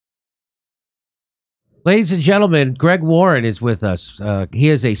Ladies and gentlemen, Greg Warren is with us. He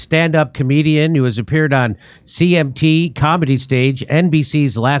is a stand-up comedian who has appeared on CMT, Comedy Stage,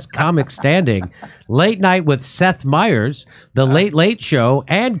 NBC's Last Comic Standing, Late Night with Seth Meyers, The Late Late Show,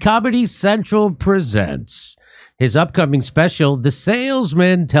 and Comedy Central presents. His upcoming special, The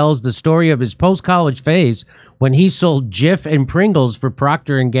Salesman, tells the story of his post-college phase when he sold Jif and Pringles for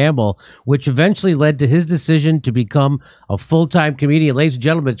Procter Gamble, which eventually led to his decision to become a full-time comedian. Ladies and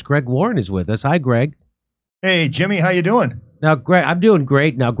gentlemen, it's Greg Warren is with us. Hi, Greg. Hey, Jimmy, how you doing? Now, Greg, I'm doing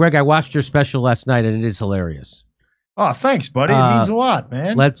great. Now, Greg, I watched your special last night, and it is hilarious. Oh, thanks, buddy. It means a lot,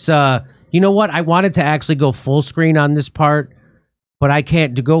 man. Let's, you know what? I wanted to actually go full screen on this part, but I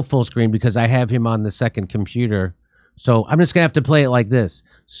can't go full screen because I have him on the second computer. So I'm just going to have to play it like this.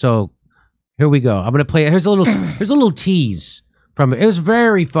 So here we go. I'm going to play it. Here's a little tease from it. It was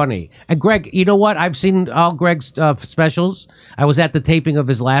very funny. And Greg, you know what? I've seen all Greg's specials. I was at the taping of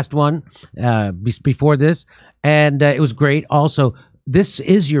his last one before this, and it was great. Also, this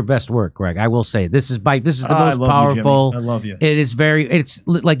is your best work, Greg. I will say this is the most powerful. I love you. It is it's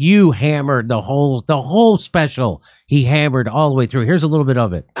like you hammered the whole special. He hammered all the way through. Here's a little bit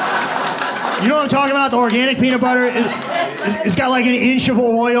of it. You know what I'm talking about? The organic peanut butter. It's got like an inch of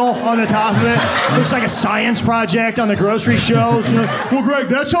oil on the top of it. It looks like a science project on the grocery shelves. You're like, well, Greg,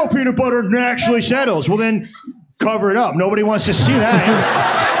 that's how peanut butter naturally settles. Well, then cover it up. Nobody wants to see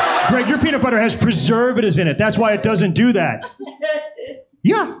that. Greg, your peanut butter has preservatives in it. That's why it doesn't do that.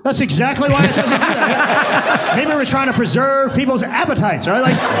 Yeah, that's exactly why it doesn't do that. Maybe we're trying to preserve people's appetites, right?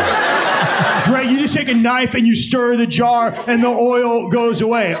 Like, Greg, you just take a knife and you stir the jar and the oil goes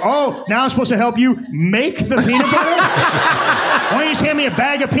away. Oh, now I'm supposed to help you make the peanut butter? Why don't you just hand me a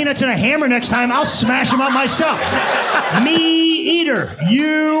bag of peanuts and a hammer next time? I'll smash them up myself. Me eater,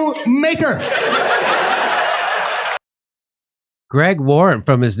 you maker. Greg Warren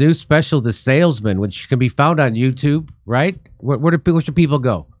from his new special, The Salesman, which can be found on YouTube, right? Where should people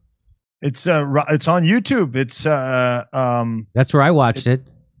go? It's on YouTube. It's that's where I watched it.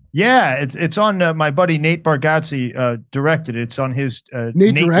 Yeah, it's on my buddy Nate Bargatze directed it. It's on his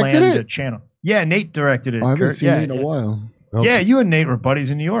Nate directed it? channel. Yeah, Nate directed it. I haven't seen it in a while. Okay. Yeah, you and Nate were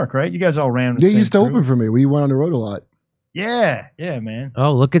buddies in New York, right? You guys all ran. Yeah, he used to open for me. We went on the road a lot. Yeah, man.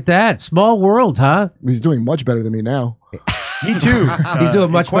 Oh, look at that. Small world, huh? He's doing much better than me now. Me too. He's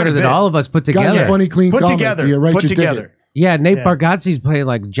doing much better than all of us put together. Guy's a funny, clean put comic. together. Yeah, Put together. Yeah, Nate Bargatze's playing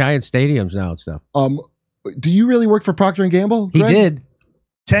like giant stadiums now and stuff. Do you really work for Procter Gamble, Greg? He did.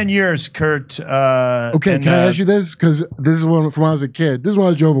 10 years, Kurt. Okay, can I ask you this? Because this is one from when I was a kid. This is when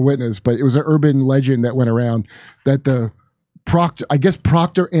I was Jehovah's Witness, but it was an urban legend that went around that the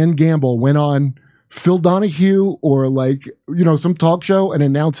Procter and Gamble went on Phil Donahue or some talk show and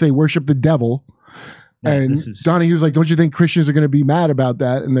announced they worship the devil. Yeah, and Donahue's like, don't you think Christians are going to be mad about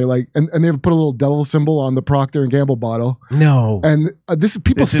that? And they're like, and they put a little devil symbol on the Procter and Gamble bottle. No. And this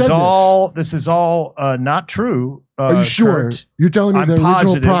is all not true. Are you sure? Kurt, you're telling me I'm the original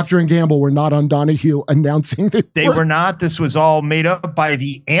positive. Procter and Gamble were not on Donahue announcing that they were not. This was all made up by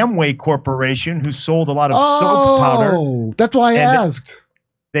the Amway Corporation, who sold a lot of soap powder. Oh, that's why I asked.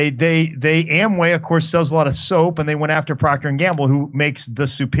 They Amway, of course, sells a lot of soap, and they went after Procter and Gamble, who makes the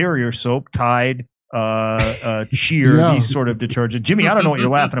superior soap, Tide, Cheer, these sort of detergent. Jimmy, I don't know what you're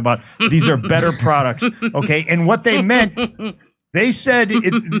laughing about. These are better products, okay? And what they meant, they said,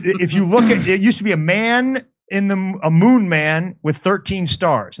 if you look at it, used to be a man a moon man with 13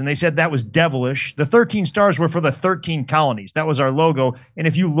 stars, and they said that was devilish. The 13 stars were for the 13 colonies. That was our logo. And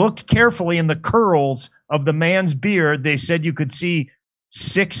if you looked carefully in the curls of the man's beard, they said you could see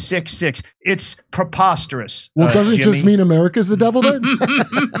 666. It's preposterous. Well, doesn't it just mean America's the devil then?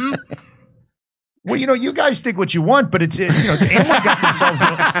 Well, you guys think what you want, but it's, Amway got themselves in.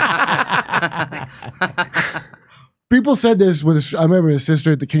 People said this I remember his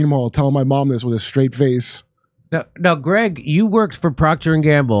sister at the Kingdom Hall telling my mom this with a straight face. Now, Greg, you worked for Procter and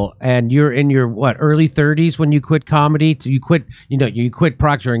Gamble, and you're in your early 30s when you quit comedy. You quit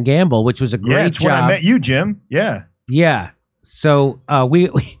Procter and Gamble, which was a great job. When I met you, Jim. Yeah. Yeah. So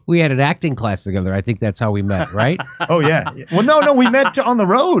we had an acting class together. I think that's how we met, right? Oh yeah. Well, no, we met on the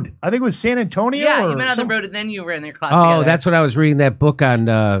road. I think it was San Antonio. Yeah, you met on the road, and then you were in their class. Oh, together. That's when I was reading that book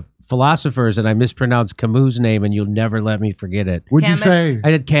on philosophers, and I mispronounced Camus' name, and you'll never let me forget it. What'd you say? I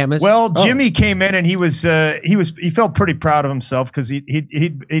did Camus. Well, Jimmy came in, and he felt pretty proud of himself because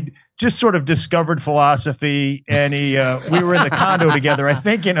he just sort of discovered philosophy, and we were in the condo together, I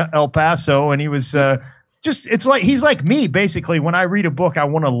think in El Paso, and he was. It's like he's like me basically. When I read a book, I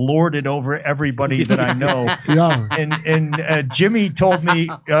want to lord it over everybody that I know. Yeah. And Jimmy told me,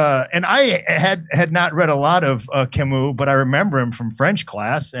 and I had not read a lot of Camus, but I remember him from French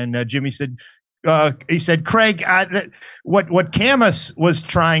class. And Jimmy said, he said, Craig, what Camus was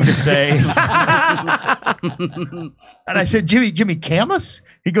trying to say. And I said, Jimmy, Camus?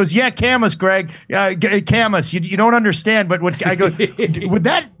 He goes, yeah, Camus, Greg. Camus, you don't understand. But what I go, would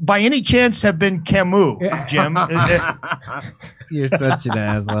that by any chance have been Camus, Jim? You're such an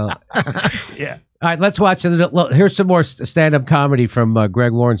asshole. Yeah. All right, let's watch. Here's some more stand-up comedy from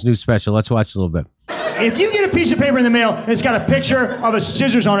Greg Warren's new special. Let's watch a little bit. If you get a piece of paper in the mail and it's got a picture of a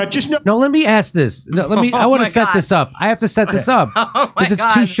scissors on it, just know. No, let me ask this. No, let me. I want to set this up. I have to set this up because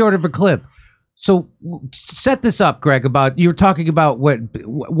it's too short of a clip. So set this up, Greg. About you were talking about what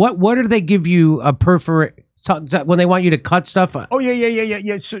do they give you a perforate when they want you to cut stuff? Oh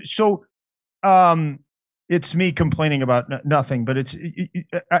yeah. So it's me complaining about nothing, but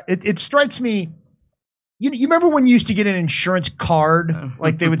it strikes me. You remember when you used to get an insurance card?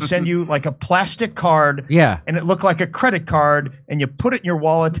 Like they would send you like a plastic card, yeah, and it looked like a credit card, and you put it in your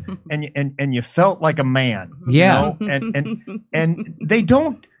wallet, and you felt like a man, yeah. You know? And they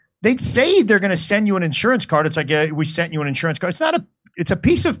don't. They'd say they're going to send you an insurance card. It's like we sent you an insurance card. It's not a. It's a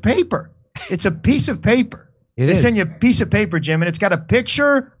piece of paper. It's a piece of paper. They send you a piece of paper, Jim, and it's got a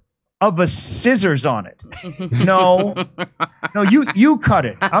picture of a scissors on it. No, you cut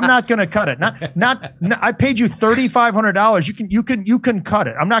it. I'm not going to cut it. Not. I paid you $3,500. You can cut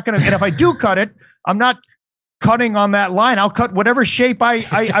it. I'm not going to. And if I do cut it, I'm not cutting on that line. I'll cut whatever shape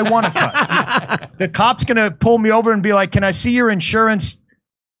I want to cut. The cop's going to pull me over and be like, "Can I see your insurance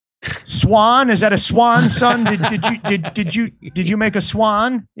swan? Is that a swan, son? Did you make a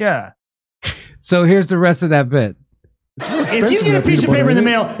swan?" Yeah. So here's the rest of that bit. If you get a piece of paper in the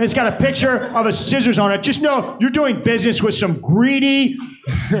mail and it's got a picture of a scissors on it, just know you're doing business with some greedy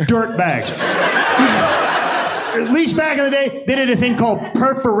dirtbags. At least back in the day, they did a thing called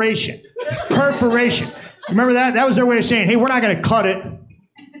perforation. Perforation. Remember that? That was their way of saying, hey, we're not going to cut it,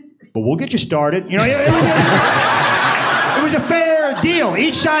 but we'll get you started. You know, it was a fair deal.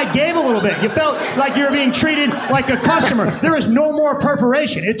 Each side gave a little bit. You felt like you were being treated like a customer. There is no more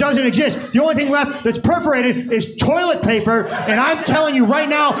perforation. It doesn't exist. The only thing left that's perforated is toilet paper. And I'm telling you right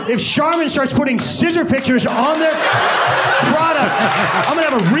now, if Charmin starts putting scissor pictures on their product, I'm going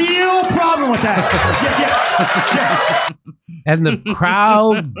to have a real problem with that. Yeah. And the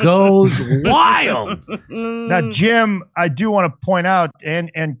crowd goes wild. Now, Jim, I do want to point out,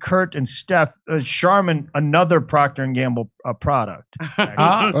 and Kurt and Steph, Charmin, another Procter Gamble product.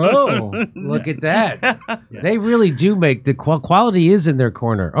 Look at that. Yeah. They really do make the quality is in their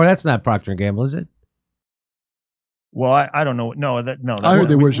corner. Oh, that's not Procter Gamble, is it? Well, I don't know. No. I heard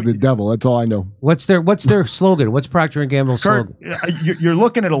they worship the devil. That's all I know. What's their slogan? What's Procter & Gamble's slogan? You're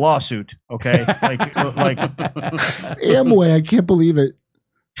looking at a lawsuit, okay? like Amway. I can't believe it.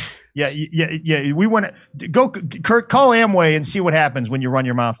 Yeah. We want to go, Kurt. Call Amway and see what happens when you run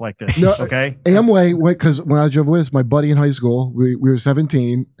your mouth like this. No, okay. Amway went because when I was Jehovah's Witness, my buddy in high school, we were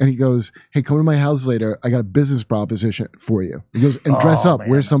 17, and he goes, "Hey, come to my house later. I got a business proposition for you." He goes, "And dress up. Man.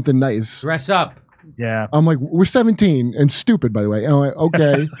 Wear something nice. Dress up." Yeah. I'm like, we're 17 and stupid, by the way. And I'm like,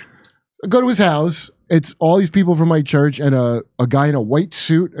 okay. I go to his house. It's all these people from my church and a guy in a white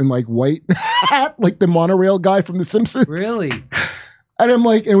suit and like white hat, like the monorail guy from The Simpsons. Really? And I'm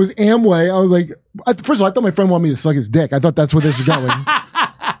like, it was Amway. I was like, first of all, I thought my friend wanted me to suck his dick. I thought that's where this is going.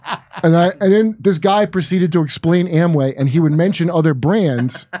 and then this guy proceeded to explain Amway, and he would mention other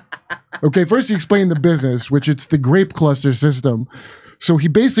brands. Okay, first he explained the business, which it's the grape cluster system. So he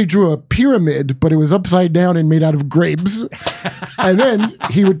basically drew a pyramid, but it was upside down and made out of grapes. And then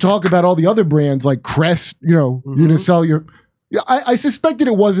he would talk about all the other brands like Crest, you know, you're going to sell your... Yeah, I suspected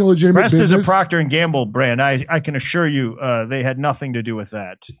it wasn't a legitimate Crest business. is a Procter & Gamble brand. I can assure you they had nothing to do with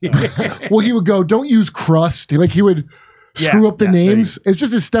that. Well, he would go, don't use crust. Like he would screw up the names. It's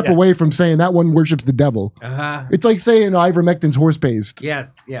just a step away from saying that one worships the devil. Uh-huh. It's like saying ivermectin's horse paste.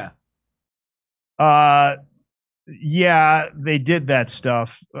 Yes, yeah. Yeah, they did that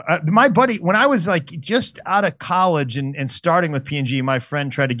stuff. My buddy, when I was like just out of college and starting with P&G, my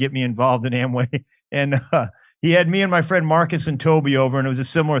friend tried to get me involved in Amway, and he had me and my friend Marcus and Toby over, and it was a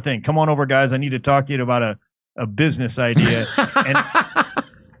similar thing. Come on over, guys. I need to talk to you about a business idea.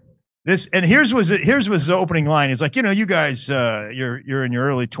 And here's was the opening line. He's like, you know, you guys, you're in your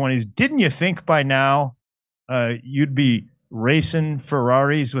early 20s. Didn't you think by now you'd be racing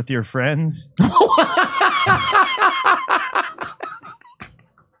Ferraris with your friends?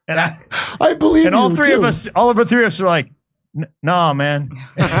 And I believe. And all of the three of us were like, "Nah, man."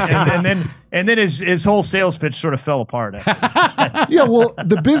 and then his whole sales pitch sort of fell apart. Yeah, well,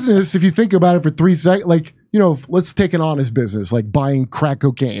 the business, if you think about it for 3 seconds, like, you know, let's take an honest business, like buying crack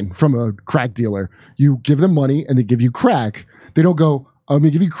cocaine from a crack dealer. You give them money and they give you crack. They don't go, I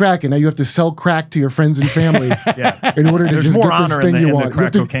mean, give you crack, and now you have to sell crack to your friends and family Yeah. in order to There's just more get this honor thing in you the want. You have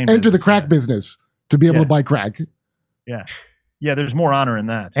crack to cocaine enter the business, crack yeah. business to be able to buy crack. Yeah. Yeah, there's more honor in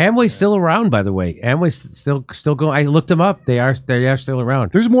that. Amway's still around, by the way. Amway's still going. I looked them up. They are still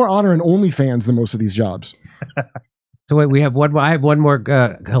around. There's more honor in OnlyFans than most of these jobs. So wait, we have one. I have one more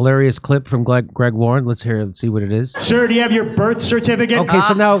hilarious clip from Greg Warren. Let's hear. Let's see what it is. Sir, do you have your birth certificate? Okay,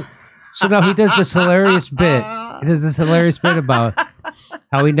 so now he does this hilarious bit. He does this hilarious bit about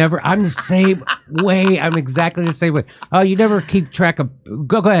how he never. I'm the same way. I'm exactly the same way. Oh, you never keep track of.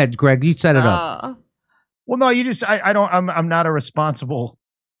 Go ahead, Greg. You set it up. Well, no, you just I don't. I'm not a responsible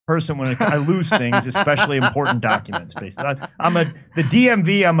person when I lose things, especially important documents. Basically, the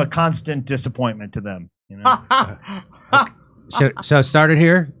DMV. I'm a constant disappointment to them. You know. Shall I start it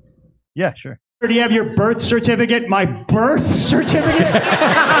here? Yeah, sure. Do you have your birth certificate? My birth certificate?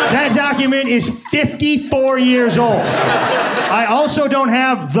 That document is 54 years old. I also don't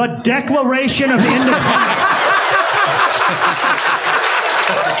have the Declaration of Independence.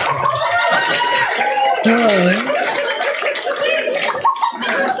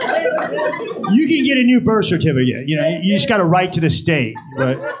 You can get a new birth certificate. You know, you just got to write to the state,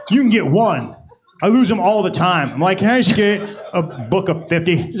 but you can get one. I lose them all the time. I'm like, can I just get a book of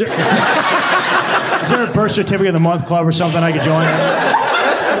 50? Is there a birth certificate of the month club or something I could join?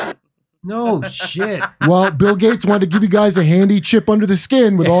 No shit. Well, Bill Gates wanted to give you guys a handy chip under the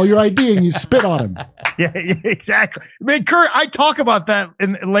skin with all your ID, and you spit on him. Yeah, exactly. I mean, Kurt, I talk about that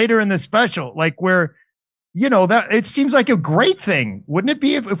later in the special, like where, you know, that it seems like a great thing. Wouldn't it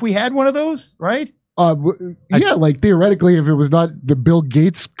be if we had one of those, right? Yeah, like theoretically, if it was not the Bill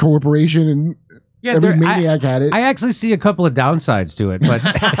Gates Corporation and every maniac had it. I actually see a couple of downsides to it, but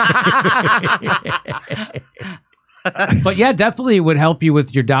but yeah, definitely it would help you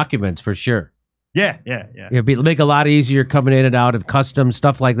with your documents for sure. Yeah. It'd make a lot easier coming in and out of customs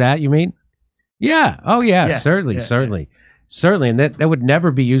stuff like that. You mean? Yeah. Oh yeah. Certainly. Certainly, and that would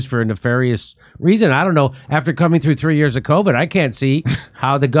never be used for a nefarious reason. I don't know. After coming through 3 years of COVID, I can't see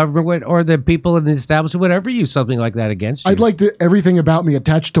how the government would, or the people in the establishment would ever use something like that against you. I'd like everything about me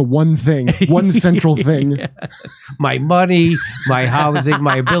attached to one thing, one central thing. Yeah. My money, my housing,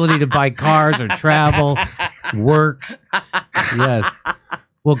 my ability to buy cars or travel, work. Yes.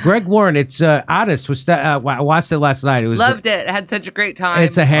 Well, Greg Warren, it's honest. I watched it last night. Loved it. I had such a great time.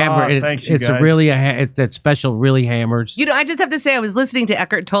 It's a hammer. Thanks, you it's guys. It's that special really hammers. You know, I just have to say, I was listening to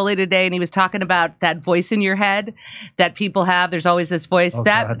Eckhart Tolle today, and he was talking about that voice in your head that people have. There's always this voice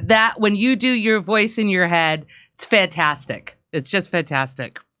that when you do your voice in your head, it's fantastic. It's just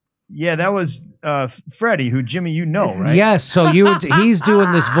fantastic. Yeah, that was Freddie, who Jimmy, you know, right? Yes. So he's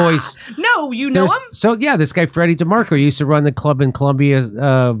doing this voice. No, you know him? So yeah, this guy Freddie DeMarco used to run the club in Columbia,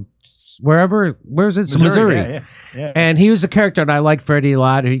 where's it? Missouri. Yeah. And he was a character, and I like Freddie a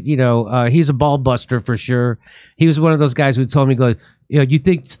lot. You know, he's a ball buster for sure. He was one of those guys who told me, you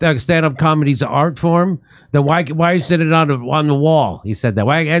think stand-up comedy's an art form? Then why is it on the wall? He said that.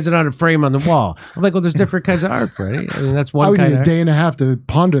 Why is it on a frame on the wall? I'm like, well, there's different kinds of art, Freddie. I mean, that's one I would kind need of a day and a half to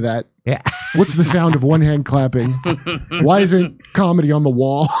ponder that. Yeah. What's the sound of one hand clapping? Why isn't comedy on the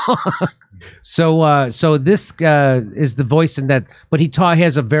wall? So this is the voice in that, but he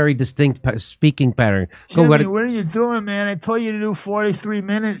has a very distinct speaking pattern. Jimmy, what are you doing, man? I told you to do 43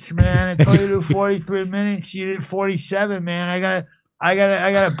 minutes, man. I told you to do 43 minutes. You did 47, man. I got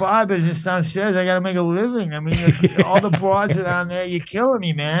a bar business downstairs. I got to make a living. I mean, all the broads that are on there, you're killing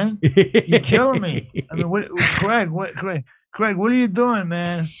me, man. You're killing me. I mean, Craig, what are you doing,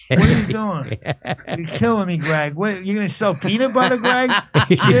 man? What are you doing? You're killing me, Greg. You going to sell peanut butter, Greg?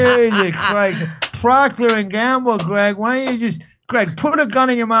 Jesus, Greg. Procter Gamble, Greg. Why don't you just... Greg, put a gun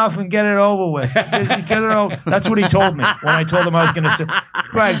in your mouth and get it over with. Get it over. That's what he told me when I told him I was going to say,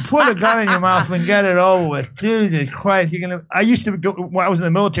 Greg, put a gun in your mouth and get it over with. Jesus Christ, I used to go when I was in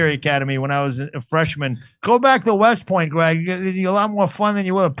the military academy when I was a freshman. Go back to West Point, Greg. You're a lot more fun than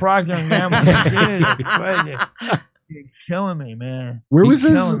you were at Procter Gamble. Jesus Christ. You're killing me, man. Where was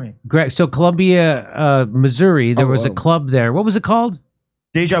this? Greg, so Columbia, Missouri, there was a club there. What was it called?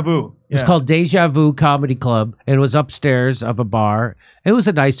 Deja Vu. It was called Deja Vu Comedy Club, and it was upstairs of a bar. It was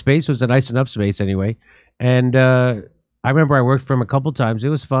a nice space. It was a nice enough space anyway. And I remember I worked for him a couple times. It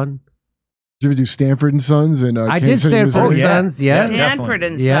was fun. Did you ever do Stanford and Sons? And I did Stanford and Sons. Yes, Stanford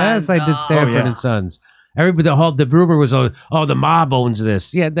and Sons. Yes, I did Stanford and Sons. Everybody, the rumor was, the mob owns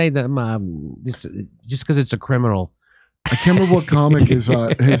this. Yeah, the mob. Just because it's a criminal. I can't remember what comic his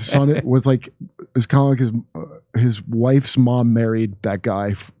son was like. His comic, his wife's mom married that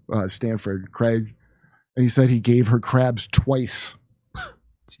guy, Stanford, Craig, and he said he gave her crabs twice.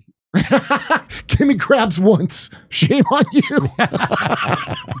 Give me crabs once. Shame on you.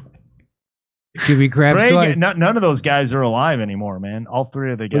 Give me crabs twice. None of those guys are alive anymore, man. All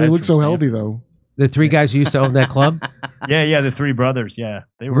three of the guys. But they look so healthy, though. The three guys who used to own that club? Yeah, the three brothers. Yeah,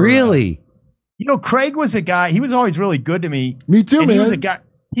 they were really. Craig was a guy. He was always really good to me. Me too, man. He was a guy.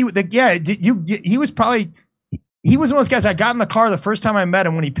 He was one of those guys. I got in the car the first time I met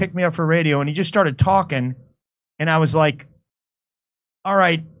him when he picked me up for radio, and he just started talking, and I was like, "All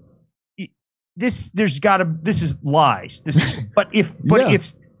right, this is lies. But if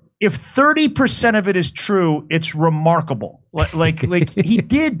 30% of it is true, it's remarkable. Like he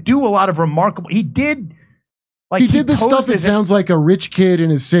did do a lot of remarkable. He did the stuff that sounds like a rich kid in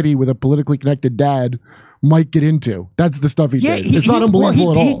his city with a politically connected dad might get into. That's the stuff he did. It's not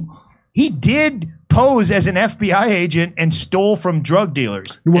unbelievable at all. He did pose as an FBI agent and stole from drug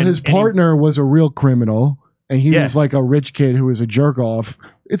dealers. Well, his partner was a real criminal, and he was like a rich kid who was a jerk off.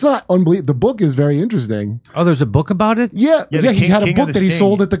 It's not unbelievable. The book is very interesting. Oh, there's a book about it? Yeah. He had a book that he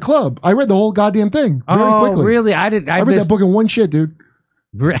sold at the club. I read the whole goddamn thing very quickly. Really? I read that book in one shit, dude.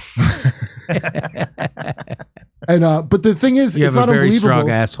 And but the thing is, it's not unbelievable. You have a very strong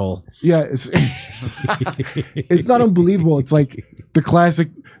asshole. Yeah, it's not unbelievable. It's like the classic.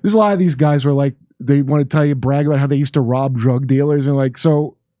 There's a lot of these guys where like they want to brag about how they used to rob drug dealers, and like,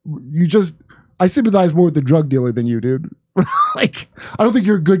 so I sympathize more with the drug dealer than you, dude. Like, I don't think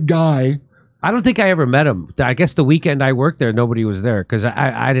you're a good guy. I don't think I ever met him. I guess the weekend I worked there, nobody was there because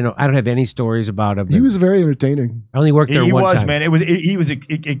I didn't know. I don't have any stories about him. He was very entertaining. I only worked there one time. Man.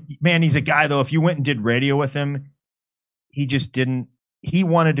 He's a guy though. If you went and did radio with him, he just didn't. He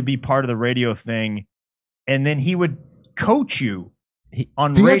wanted to be part of the radio thing, and then he would coach you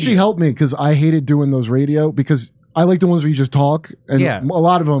on radio. He actually helped me because I hated doing those radio because I like the ones where you just talk, and a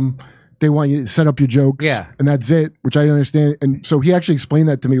lot of them. They want you to set up your jokes, and that's it, which I understand. And so he actually explained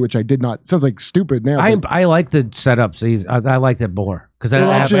that to me, which I did not. It sounds like stupid now. I like the setups. I like that more because I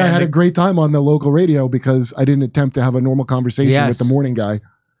had a great time on the local radio because I didn't attempt to have a normal conversation with the morning guy.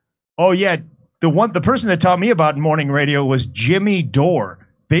 Oh yeah, the person that taught me about morning radio was Jimmy Dore.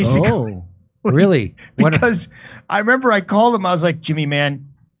 Basically, really? Because I remember I called him. I was like, Jimmy, man.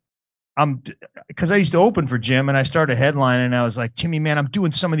 Because I used to open for Jim and I started headlining and I was like, Jimmy, man, I'm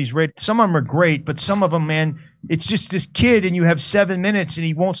doing some of these some of them are great, but some of them, man, it's just this kid and you have 7 minutes and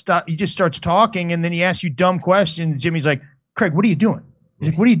he won't stop. He just starts talking and then he asks you dumb questions. Jimmy's like, Craig, what are you doing? He's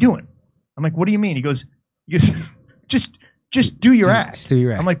like, what are you doing? I'm like, what do you mean? He goes, just do your act. Just do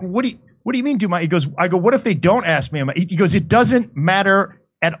your act. I'm like, what do you mean do my? He goes, I go, what if they don't ask me? He goes, it doesn't matter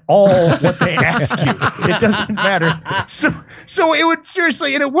at all what they ask you. It doesn't matter. So it would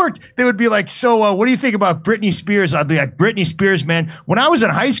seriously, and it worked. They would be like, so what do you think about Britney Spears? I'd be like, Britney Spears, man. When I was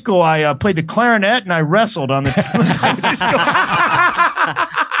in high school, I played the clarinet and I wrestled on the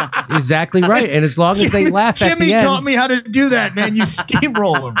Exactly right. And as long as they laugh at the end. Jimmy taught me how to do that, man. You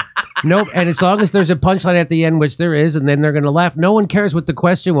steamroll them. Nope. And as long as there's a punchline at the end, which there is, and then they're going to laugh. No one cares what the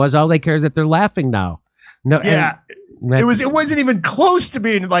question was. All they care is that they're laughing now. No. Yeah. It wasn't even close to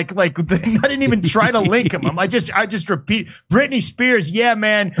being like I didn't even try to link them. I just repeat Britney Spears. Yeah,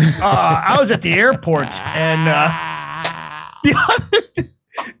 man. I was at the airport and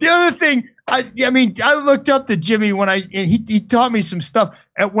the other thing, I looked up to Jimmy when he taught me some stuff.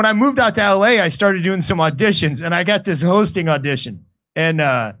 And when I moved out to LA, I started doing some auditions and I got this hosting audition. And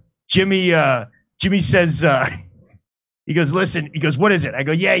Jimmy says, he goes, listen, he goes, what is it? I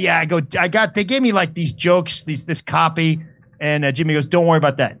go, yeah. They gave me like these jokes, this copy. And Jimmy goes, don't worry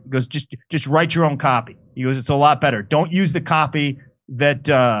about that. He goes, just write your own copy. He goes, it's a lot better. Don't use the copy that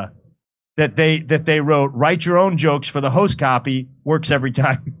they wrote. Write your own jokes for the host copy. Works every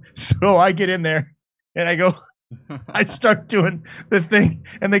time. So I get in there and I go, I start doing the thing.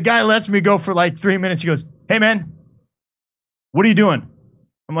 And the guy lets me go for like 3 minutes. He goes, hey man, what are you doing?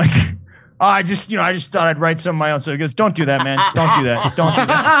 I'm like, I just thought I'd write some of my own. So he goes, don't do that, man. Don't do that. Don't do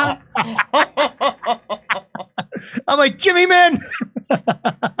that. I'm like, Jimmy, man.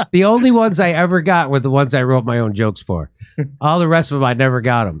 The only ones I ever got were the ones I wrote my own jokes for. All the rest of them, I never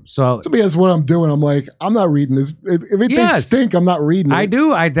got them. So somebody asks what I'm doing. I'm like, I'm not reading this. If they stink, I'm not reading it. I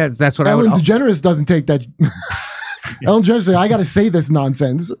do. That's what Ellen DeGeneres doesn't take that. Ellen DeGeneres said, I got to say this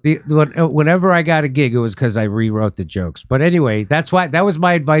nonsense. Whenever I got a gig, it was because I rewrote the jokes. But anyway, that was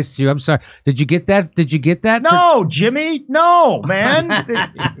my advice to you. I'm sorry. Did you get that? No, Jimmy. No, man. I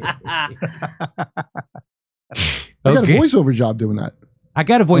got a voiceover job doing that. I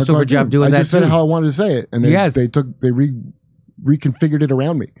got a voiceover job doing that. I just said how I wanted to say it, and they reconfigured it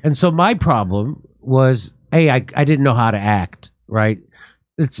around me. And so my problem was, I didn't know how to act. Right.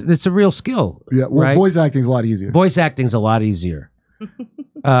 It's a real skill. Yeah. Well, right? Voice acting is a lot easier. Voice acting is a lot easier.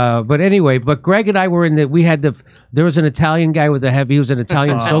 But anyway, but Greg and I were there was an Italian guy he was an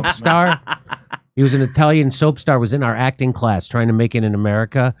Italian soap star. He was an Italian soap star, was in our acting class trying to make it in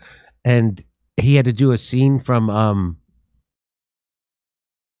America. And he had to do a scene from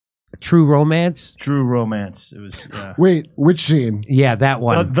True Romance. True Romance. It was. Wait, which scene? Yeah, that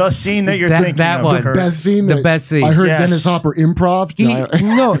one. The scene that you're thinking that of. one. The best scene. The best scene. I heard Yes. Dennis Hopper improv.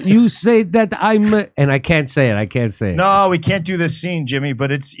 No, you say that and I can't say it. I can't say it. No, we can't do this scene, Jimmy.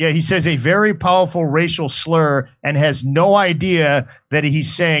 But he says a very powerful racial slur and has no idea that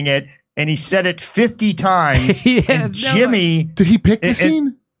he's saying it. And he said it 50 times. Jimmy. Did he pick the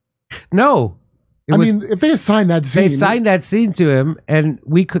scene? No. I mean, if they assigned that scene. They signed that scene to him, and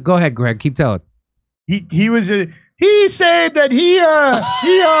we could go ahead, Greg. Keep telling. He said that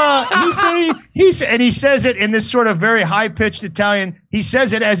and he says it in this sort of very high pitched Italian. He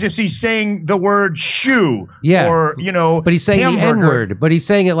says it as if he's saying the word shoe. Yeah. Or But he's saying hamburger. the N-word. But he's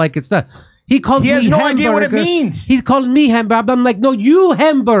saying it like it's not. He has no hamburger. idea what it means. He's calling me hamburger. I'm like, no, you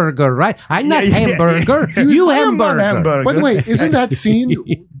hamburger, right? I'm not hamburger. You hamburger. By the way, isn't that scene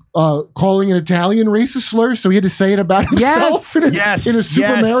calling an Italian racist slur? So he had to say it about himself in a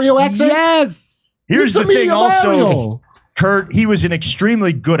Super Mario accent? Yes. Here's the thing also, Mario. Kurt, he was an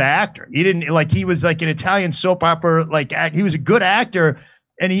extremely good actor. He was like an Italian soap opera, he was a good actor.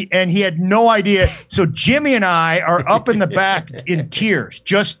 And he had no idea. So Jimmy and I are up in the back in tears,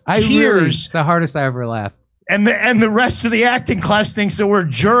 tears. It's the hardest I ever laughed. And the rest of the acting class thinks that we're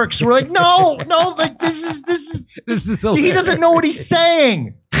jerks. We're like, no, like this is he doesn't know what he's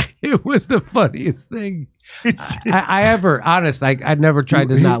saying. It was the funniest thing I ever. Honest, I never tried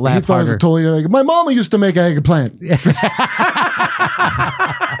to not laugh He thought harder. it was totally like, my mama used to make eggplant.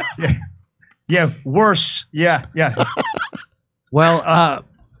 Yeah, worse. Yeah. Well,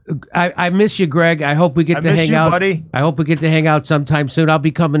 I miss you, Greg. I hope we get to hang out, buddy. I hope we get to hang out sometime soon. I'll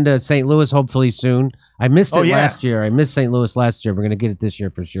be coming to St. Louis hopefully soon. I missed it last year. I missed St. Louis last year. We're gonna get it this year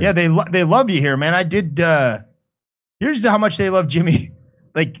for sure. Yeah, they love you here, man. I did. Here's how much they love Jimmy.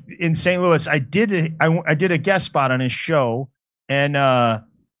 Like in St. Louis, I did a guest spot on his show, and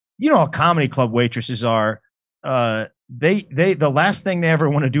you know how comedy club waitresses are. The last thing they ever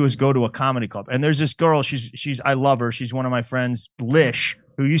want to do is go to a comedy club. And there's this girl, I love her. She's one of my friends, Lish,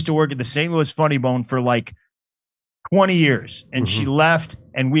 who used to work at the St. Louis Funny Bone for like 20 years. And she left,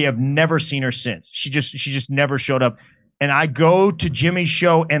 and we have never seen her since. She just never showed up. And I go to Jimmy's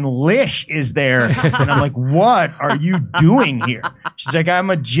show, and Lish is there. And I'm like, what are you doing here? She's like, I'm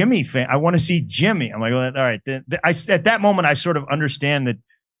a Jimmy fan. I want to see Jimmy. I'm like, well, all right. At that moment, I sort of understand that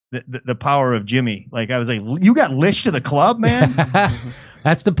the power of Jimmy. Like, I was like, you got Lish to the club, man?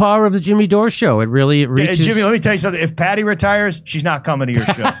 That's the power of the Jimmy Dore Show. It reaches. Jimmy, let me tell you something. If Patty retires, she's not coming to your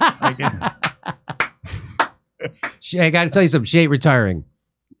show. I got to tell you something. She ain't retiring.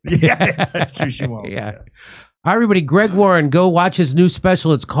 Yeah, that's true. She won't. Yeah. All right, everybody, Greg Warren, go watch his new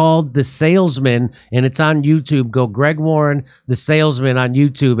special. It's called The Salesman, and it's on YouTube. Go Greg Warren, The Salesman on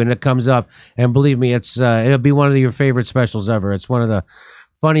YouTube, and it comes up. And believe me, it'll be one of your favorite specials ever. It's one of the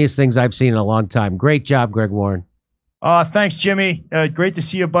funniest things I've seen in a long time. Great job, Greg Warren. Thanks, Jimmy. Great to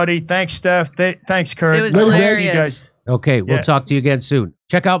see you, buddy. Thanks, Steph. Thanks, Kurt. It was Good to hilarious. see you guys. Okay, we'll talk to you again soon.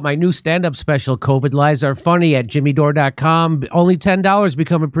 Check out my new stand-up special, COVID Lies Are Funny, at jimmydore.com. Only $10.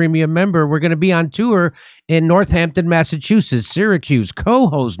 Become a premium member. We're going to be on tour in Northampton, Massachusetts, Syracuse,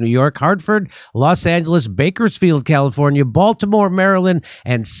 Cohoes, New York, Hartford, Los Angeles, Bakersfield, California, Baltimore, Maryland,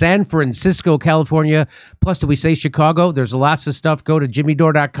 and San Francisco, California. Plus, did we say Chicago? There's lots of stuff. Go to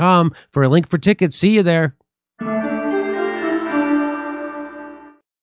jimmydore.com for a link for tickets. See you there.